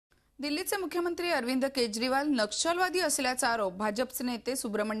दिल्लीचे मुख्यमंत्री अरविंद केजरीवाल नक्षलवादी असल्याचा आरोप भाजपचे नेते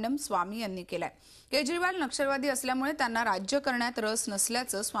सुब्रमण्यम स्वामी यांनी केलाय। केजरीवाल नक्षलवादी असल्यामुळे त्यांना राज्य करण्यात रस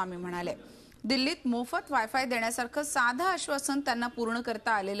नसल्याचं स्वामी म्हणाले। दिल्लीत मोफत वायफाय देण्यासारखं साधं आश्वासन त्यांना पूर्ण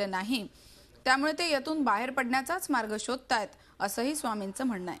करता आलेलं नाही, त्यामुळे ते यातून बाहेर पडण्याचाच मार्ग शोधतायत, असंही स्वामींचं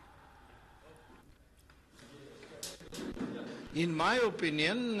म्हणणं आहे। In my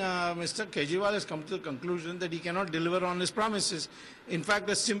opinion, Mr. Kejriwal has come to the conclusion that he cannot deliver on his promises. In fact,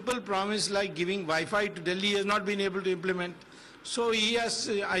 a simple promise like giving Wi-Fi to Delhi has not been able to implement. So he has,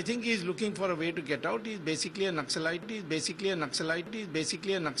 I think he is looking for a way to get out. He is basically a Naxalite. He is basically a Naxalite. He is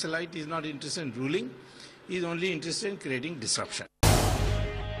basically a Naxalite. He is not interested in ruling. He is only interested in creating disruption.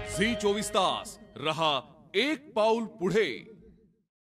 Zee 24 तास रहा एक पाऊल पुढे।